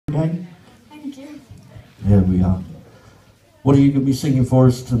Okay? Thank you. There we are. What are you going to be singing for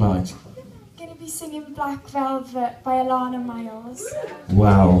us tonight? I'm going to be singing Black Velvet by Alana Miles.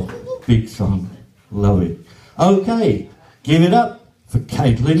 Wow, big song. Love it. Okay, give it up for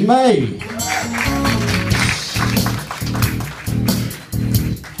Caitlin May.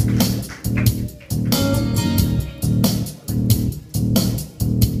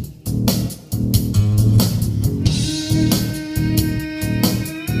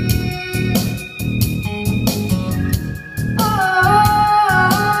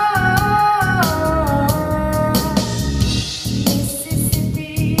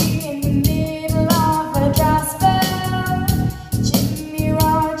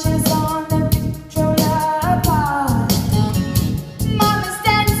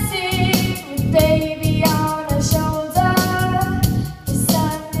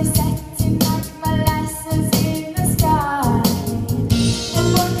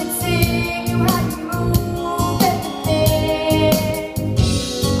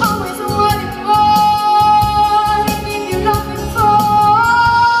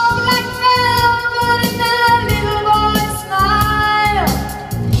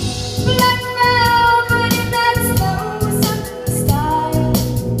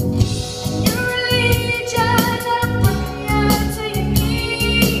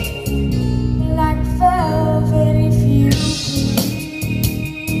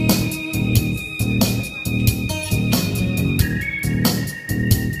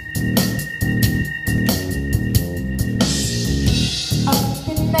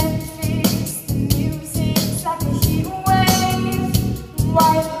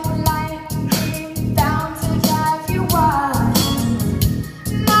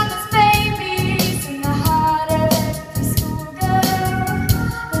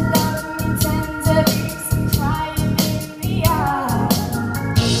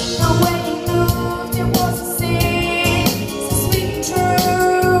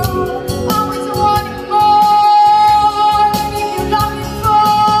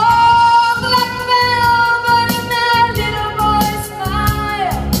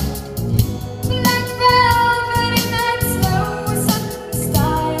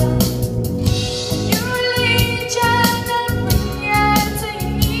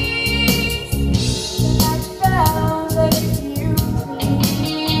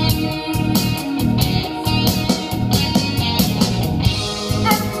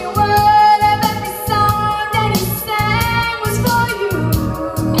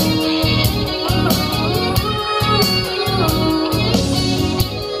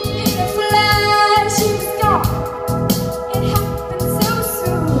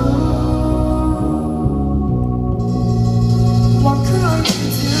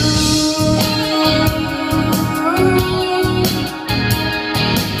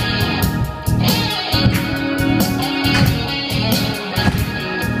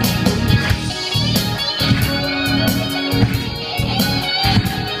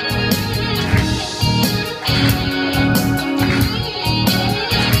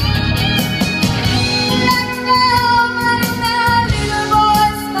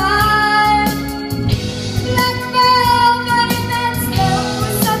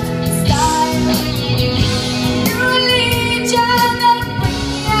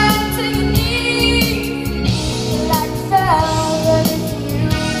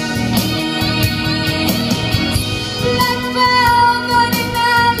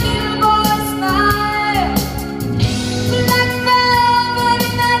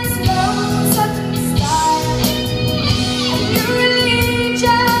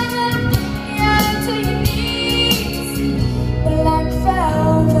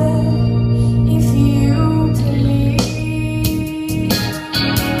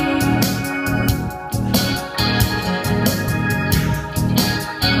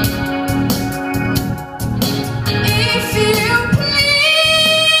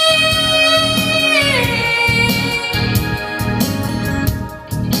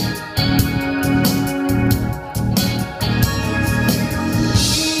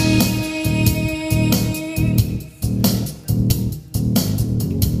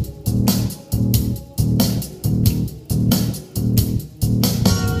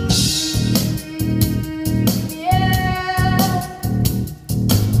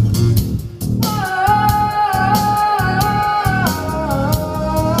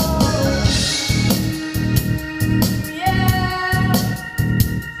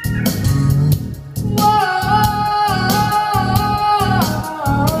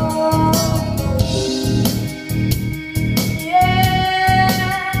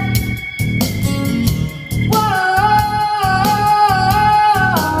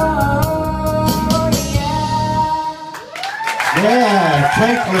 Yeah,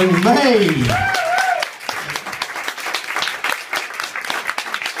 Caitlin May.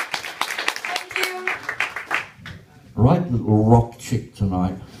 Thank you. Right little rock chick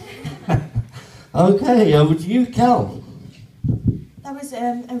tonight. Okay, over to you, Cal. That was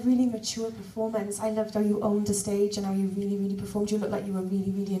a really mature performance. I loved how you owned the stage and how you really, really performed. You looked like you were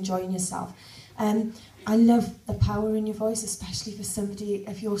really, really enjoying yourself. I love the power in your voice, especially for somebody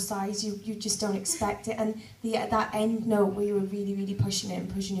of your size. You just don't expect it. And that end note where you were really, really pushing it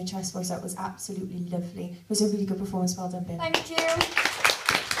and pushing your chest voice out was absolutely lovely. It was a really good performance. Well done, Bill. Thank you.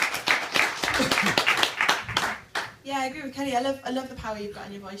 Yeah, I agree with Kelly. I love the power you've got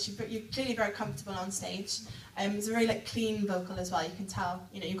in your voice. You're clearly very comfortable on stage. It's a very clean vocal as well. You can tell,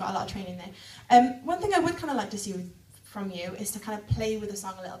 you've got a lot of training there. One thing I would kind of like to see from you is to kind of play with the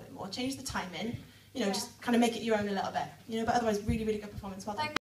song a little bit more. Change the timing. Just kind of make it your own a little bit. But otherwise, really, really good performance. Well done.